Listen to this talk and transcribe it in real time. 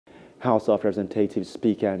House of Representatives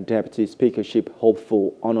Speaker and Deputy Speakership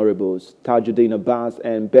hopeful Honourables Tajudeen Abbas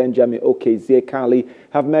and Benjamin Okezie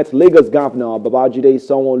have met Lagos Governor Babajide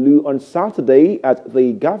Sanwo-Olu on Saturday at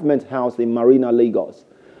the Government House in Marina, Lagos.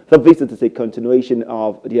 The visit is a continuation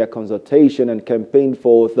of their consultation and campaign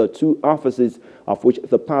for the two offices of which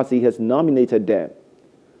the party has nominated them.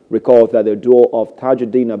 Recall that the duo of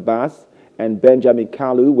Tajudeen Abbas and Benjamin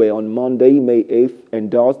Kalu were on Monday, May 8th,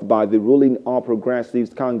 endorsed by the ruling All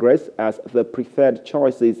Progressives Congress as the preferred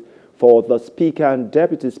choices for the Speaker and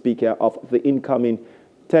Deputy Speaker of the incoming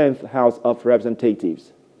 10th House of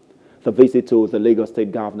Representatives. The visit to the Lagos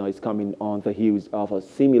State Governor is coming on the heels of a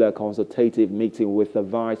similar consultative meeting with the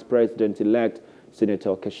Vice President-elect,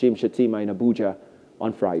 Senator Kashim Shettima in Abuja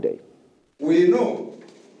on Friday. We know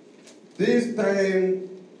this time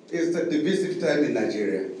is a divisive time in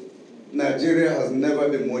Nigeria. Nigeria has never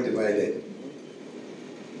been more divided.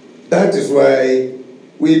 That is why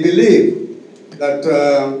we believe that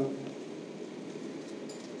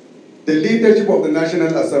the leadership of the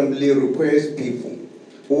National Assembly requires people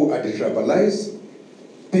who are detribalized,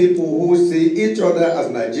 people who see each other as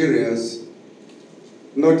Nigerians,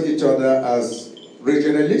 not each other as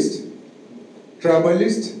regionalists,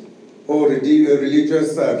 tribalists, or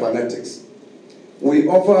religious fanatics. We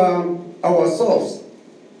offer ourselves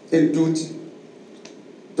in duty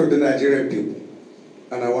to the Nigerian people.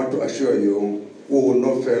 And I want to assure you, we will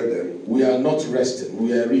not fail them. We are not resting.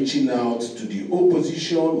 We are reaching out to the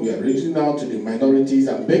opposition, we are reaching out to the minorities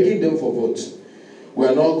and begging them for votes. We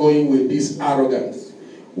are not going with this arrogance.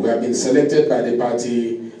 We have been selected by the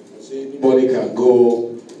party, so anybody can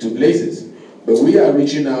go to places. But we are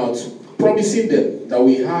reaching out, promising them that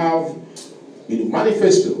we have a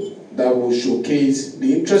manifesto that will showcase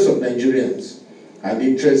the interests of Nigerians and the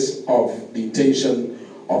interests of the intention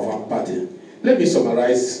of our party. Let me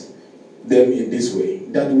summarize them in this way,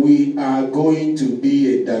 that we are going to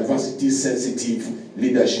be a diversity-sensitive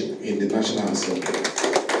leadership in the National Assembly.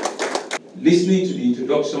 Listening to the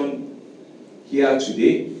introduction here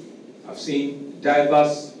today, I've seen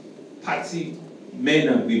diverse party men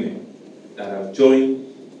and women that have joined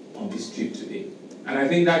on this trip today. And I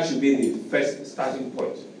think that should be the first starting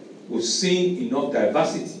point. We've seen enough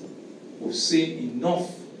diversity. We've seen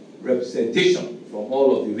enough representation from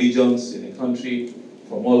all of the regions in the country,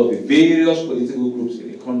 from all of the various political groups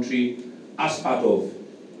in the country as part of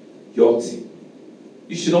your team.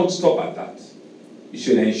 You should not stop at that. You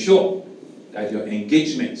should ensure that your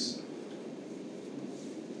engagements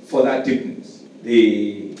further deepens.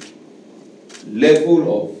 The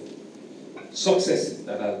level of successes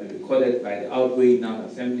that have been recorded by the outgoing National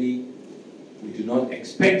Assembly, we do not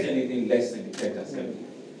expect anything less than the 10th Assembly.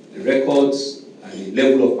 The records and the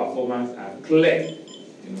level of performance are clear,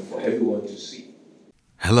 for everyone to see.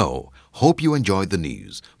 Hello, hope you enjoyed the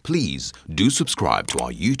news. Please do subscribe to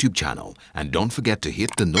our YouTube channel and don't forget to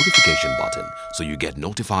hit the notification button so you get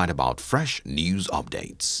notified about fresh news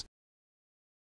updates.